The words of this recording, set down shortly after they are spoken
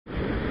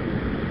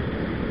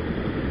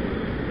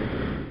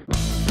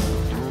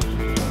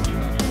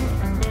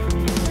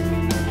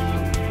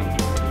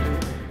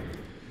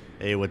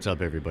Hey, what's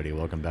up everybody?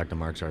 Welcome back to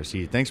Mark's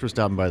RC. Thanks for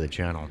stopping by the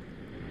channel.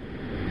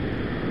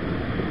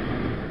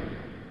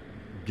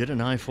 Get an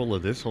eye full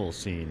of this whole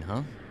scene,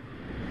 huh?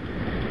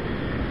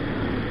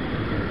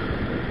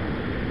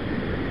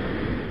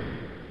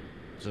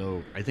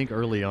 So, I think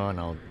early on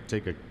I'll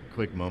take a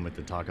quick moment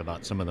to talk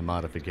about some of the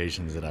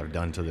modifications that I've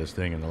done to this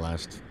thing in the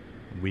last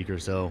week or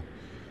so.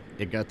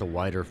 It got the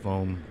wider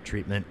foam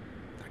treatment.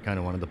 I kind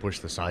of wanted to push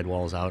the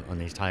sidewalls out on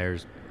these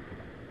tires.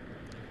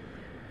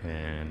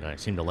 And I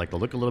seem to like the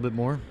look a little bit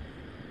more.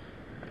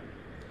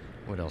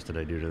 What else did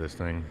I do to this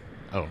thing?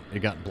 Oh, it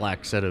got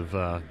black set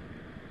of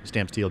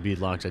stamped steel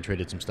beadlocks. I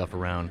traded some stuff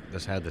around.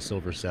 This had the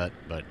silver set,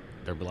 but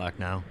they're black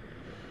now.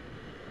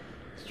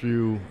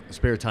 Threw a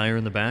spare tire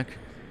in the back.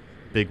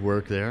 Big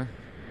work there.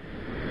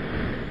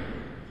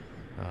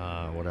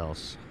 What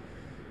else?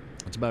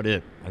 That's about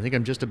it. I think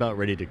I'm just about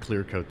ready to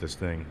clear coat this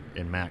thing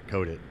and matte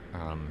coat it.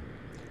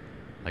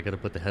 I got to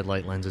put the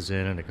headlight lenses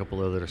in and a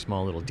couple other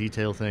small little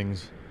detail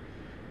things.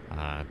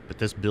 But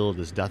this build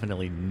is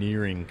definitely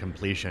nearing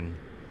completion.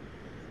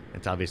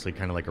 It's obviously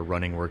kind of like a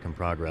running work in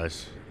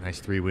progress. Nice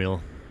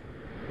three-wheel.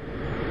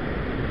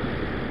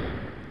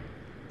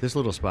 This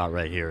little spot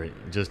right here,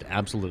 just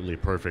absolutely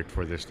perfect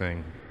for this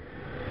thing.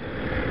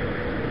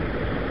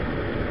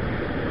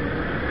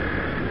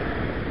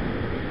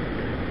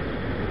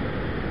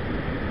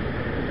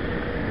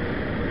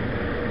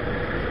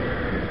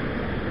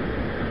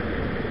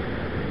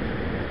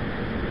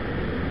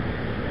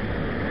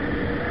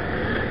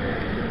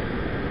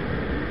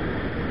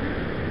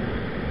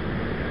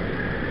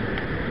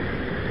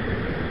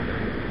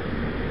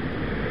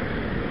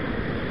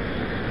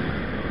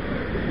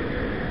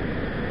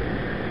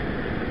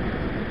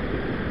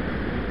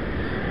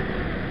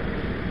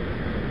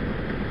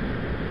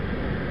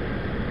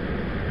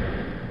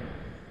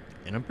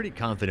 And I'm pretty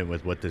confident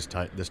with what this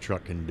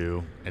truck can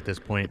do at this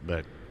point,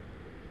 but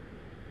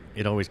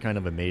it always kind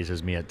of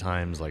amazes me at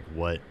times, like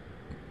what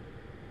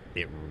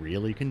it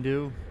really can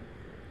do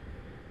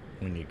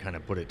when you kind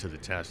of put it to the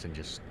test and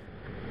just...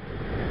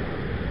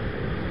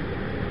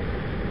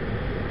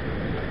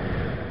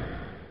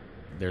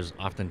 There's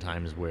often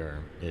times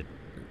where it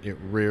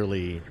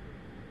rarely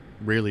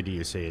do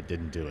you say it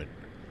didn't do it.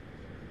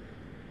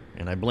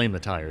 And I blame the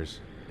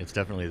tires. It's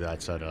definitely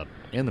that setup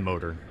and the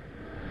motor.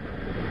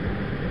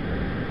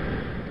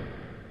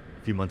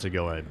 A few months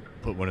ago, I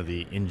put one of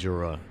the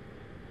Injora,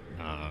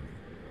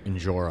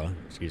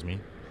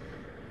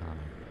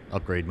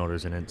 upgrade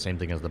motors in it. Same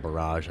thing as the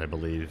Barrage, I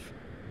believe.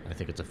 I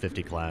think it's a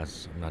 50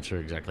 class. I'm not sure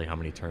exactly how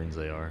many turns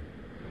they are.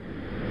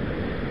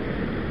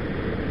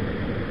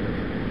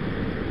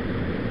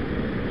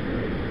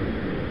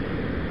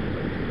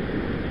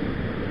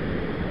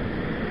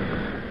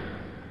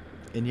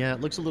 And yeah,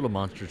 it looks a little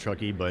monster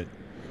trucky, but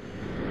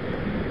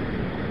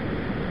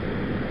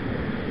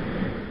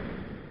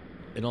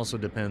it also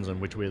depends on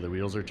which way the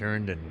wheels are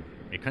turned, and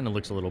it kind of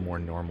looks a little more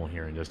normal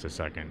here in just a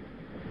second.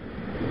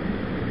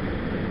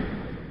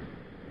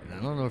 And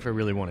I don't know if I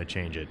really want to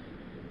change it,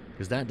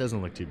 because that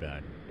doesn't look too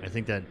bad. I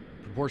think that,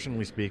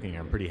 proportionally speaking,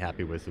 I'm pretty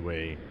happy with the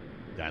way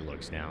that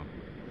looks now.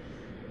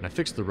 And I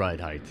fixed the ride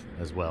height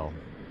as well.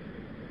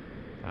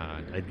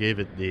 I gave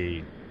it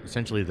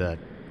essentially that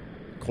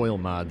coil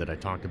mod that I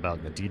talked about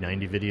in the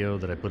D90 video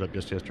that I put up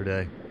just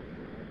yesterday,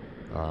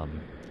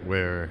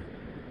 where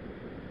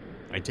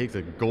I take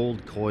the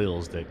gold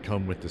coils that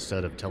come with the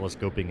set of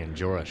telescoping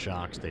Injora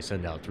shocks. They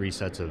send out 3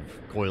 sets of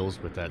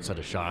coils with that set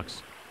of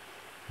shocks.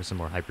 There's some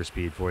more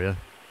hyperspeed for you.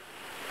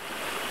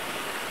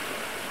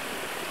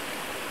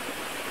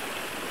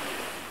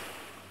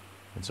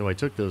 And so I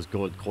took those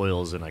gold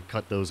coils and I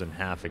cut those in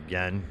half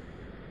again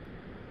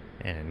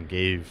and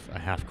gave a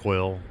half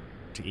coil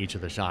to each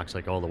of the shocks,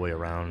 like all the way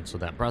around. So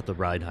that brought the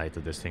ride height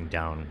of this thing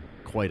down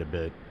quite a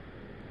bit,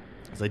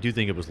 because I do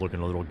think it was looking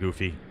a little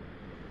goofy.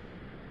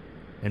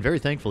 And very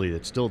thankfully,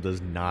 it still does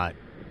not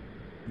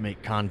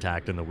make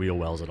contact in the wheel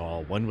wells at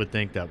all. One would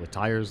think that with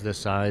tires this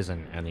size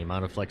and the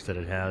amount of flex that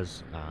it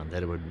has,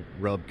 that it would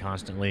rub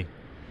constantly,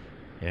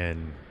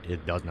 and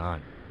it does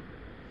not.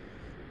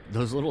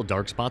 Those little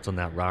dark spots on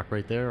that rock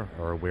right there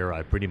are where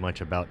I pretty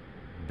much about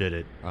bit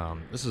it.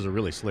 This is a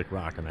really slick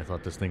rock, and I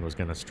thought this thing was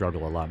going to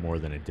struggle a lot more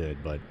than it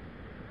did, but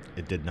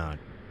it did not.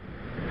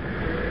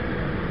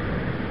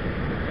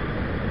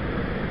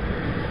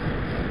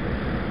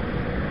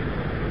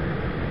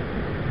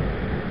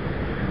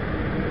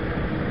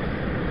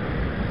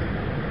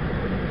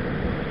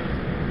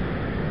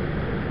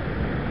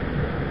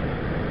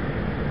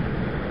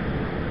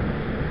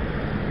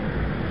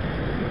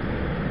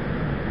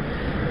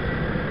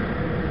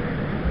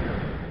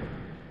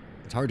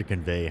 It's hard to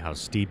convey how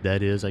steep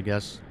that is, I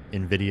guess,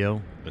 in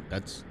video, but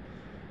that's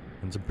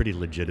a pretty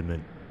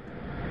legitimate...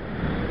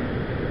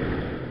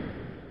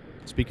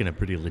 Speaking of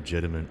pretty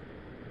legitimate,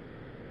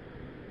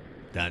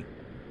 I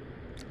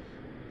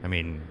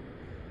mean,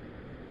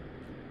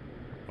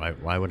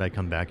 why would I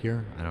come back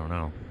here? I don't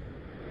know.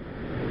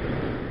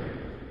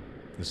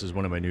 This is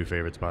one of my new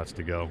favorite spots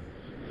to go.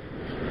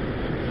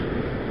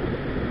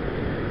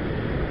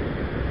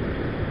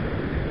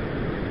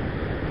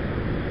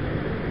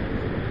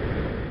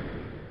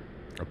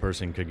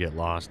 person could get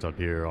lost up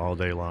here all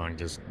day long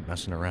just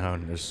messing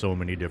around. There's so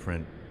many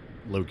different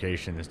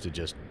locations to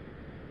just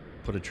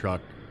put a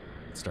truck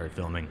and start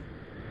filming.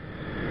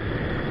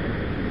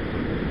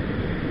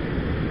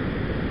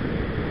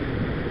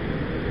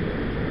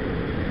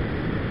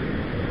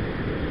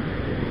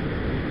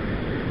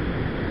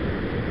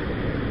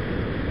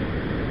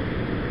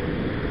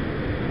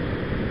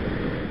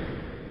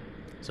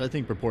 So I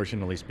think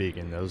proportionally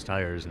speaking, those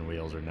tires and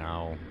wheels are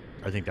now,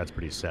 I think that's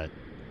pretty set.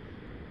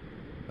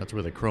 That's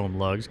where the chrome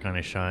lugs kind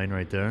of shine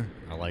right there.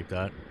 I like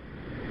that.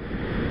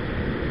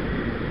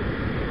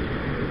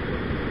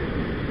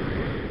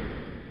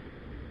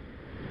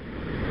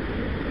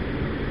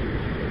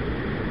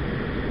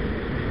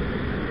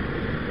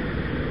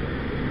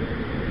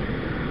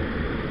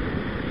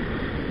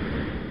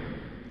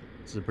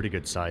 This is a pretty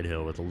good side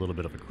hill with a little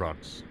bit of a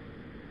crux.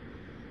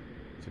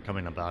 So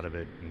coming up out of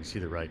it, you can see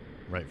the right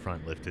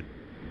front lifted.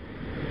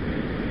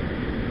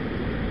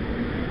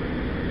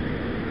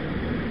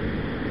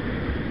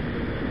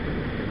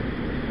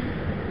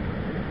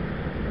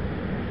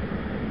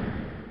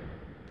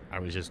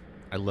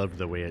 I loved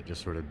the way it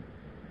just sort of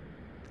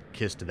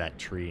kissed that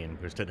tree and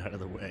pushed it out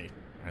of the way.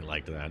 I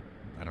liked that.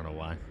 I don't know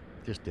why.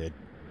 Just did.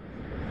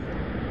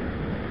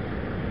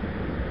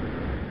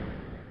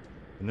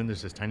 And then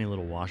there's this tiny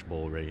little wash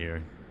bowl right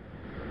here.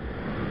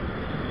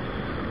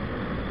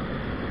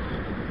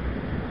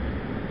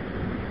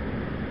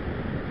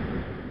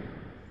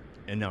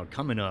 And now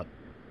coming up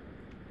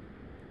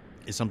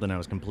is something I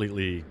was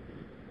completely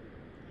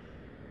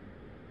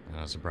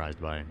surprised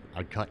by.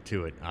 I'll cut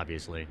to it,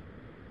 obviously,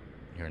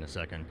 here in a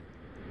second.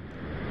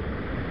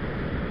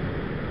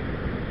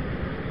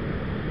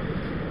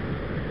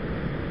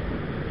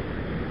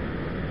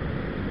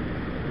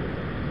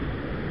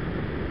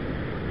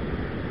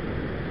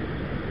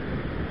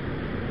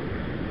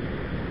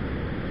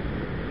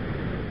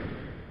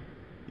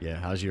 Yeah,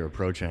 how's your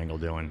approach angle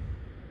doing?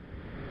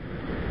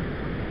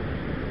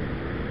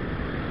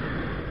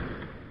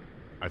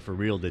 I for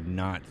real did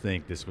not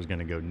think this was going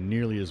to go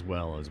nearly as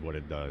well as what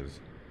it does.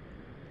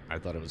 I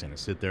thought it was going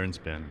to sit there and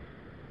spin.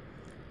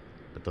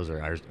 But those are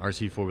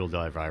RC four-wheel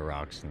drive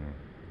Iroks, and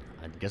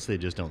I guess they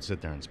just don't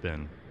sit there and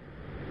spin.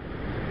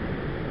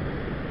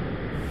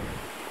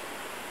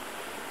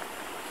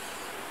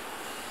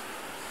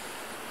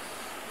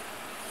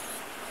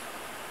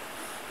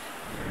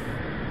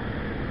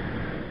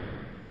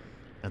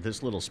 Now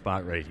this little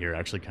spot right here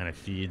actually kind of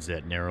feeds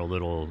that narrow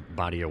little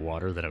body of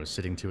water that I was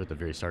sitting to at the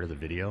very start of the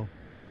video.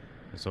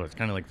 And so it's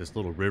kind of like this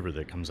little river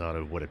that comes out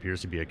of what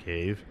appears to be a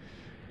cave.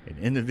 And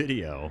in the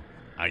video,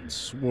 I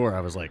swore,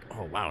 I was like,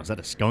 oh wow, is that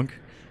a skunk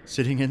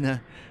sitting in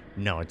there?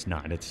 No, it's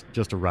not. It's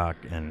just a rock.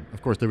 And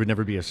of course there would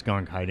never be a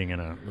skunk hiding in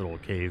a little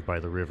cave by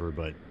the river,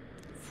 but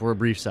for a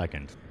brief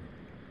second,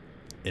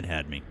 it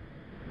had me.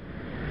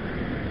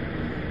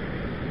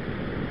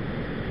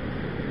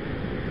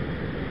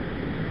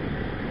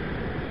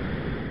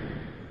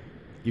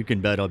 You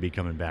can bet I'll be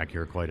coming back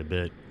here quite a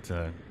bit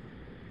to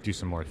do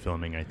some more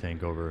filming, I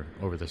think, over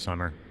the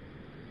summer.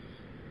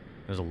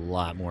 There's a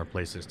lot more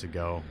places to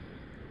go.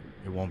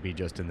 It won't be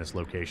just in this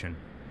location.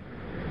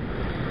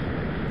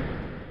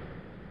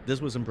 This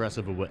was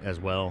impressive as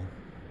well.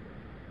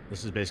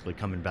 This is basically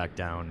coming back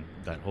down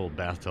that whole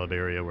bathtub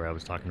area where I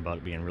was talking about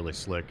it being really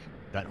slick.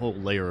 That whole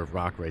layer of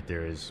rock right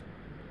there is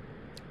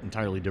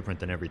entirely different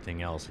than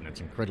everything else, and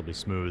it's incredibly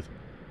smooth.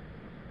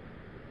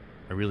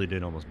 I really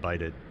did almost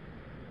bite it.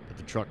 But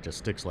the truck just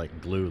sticks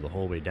like glue the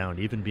whole way down,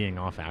 even being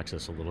off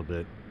axis a little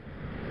bit.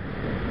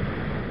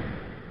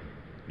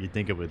 You'd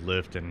think it would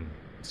lift and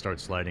start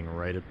sliding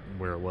right at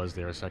where it was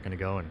there a second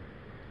ago, and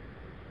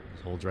it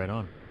just holds right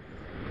on.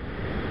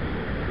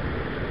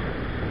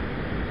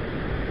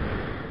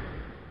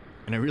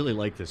 And I really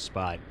like this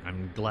spot.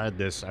 I'm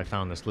glad I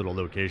found this little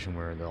location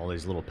where all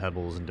these little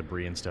pebbles and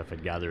debris and stuff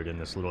had gathered in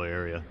this little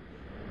area.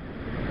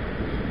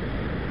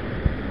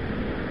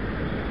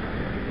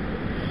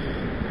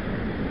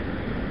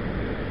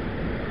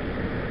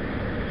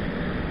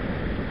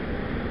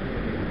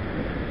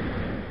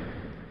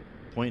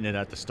 Pointing it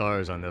at the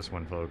stars on this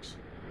one, folks.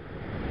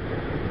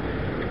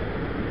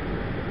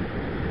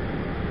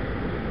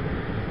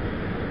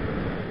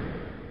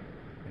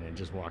 And it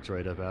just walks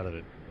right up out of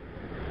it.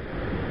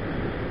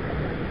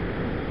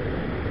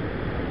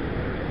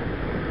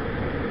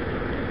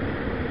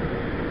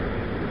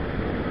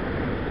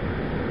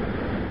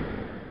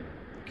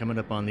 Coming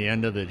up on the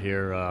end of it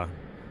here.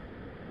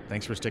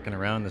 Thanks for sticking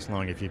around this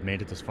long if you've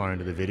made it this far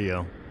into the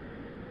video.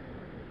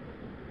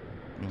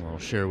 And I'll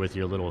share with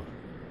you a little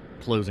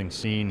closing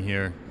scene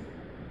here.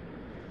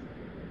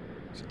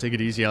 So take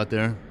it easy out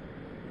there.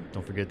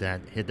 Don't forget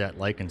to hit that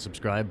like and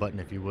subscribe button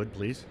if you would,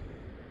 please.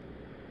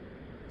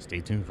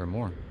 Stay tuned for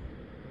more.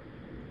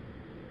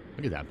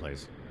 Look at that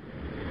place.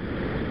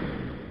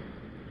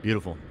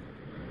 Beautiful.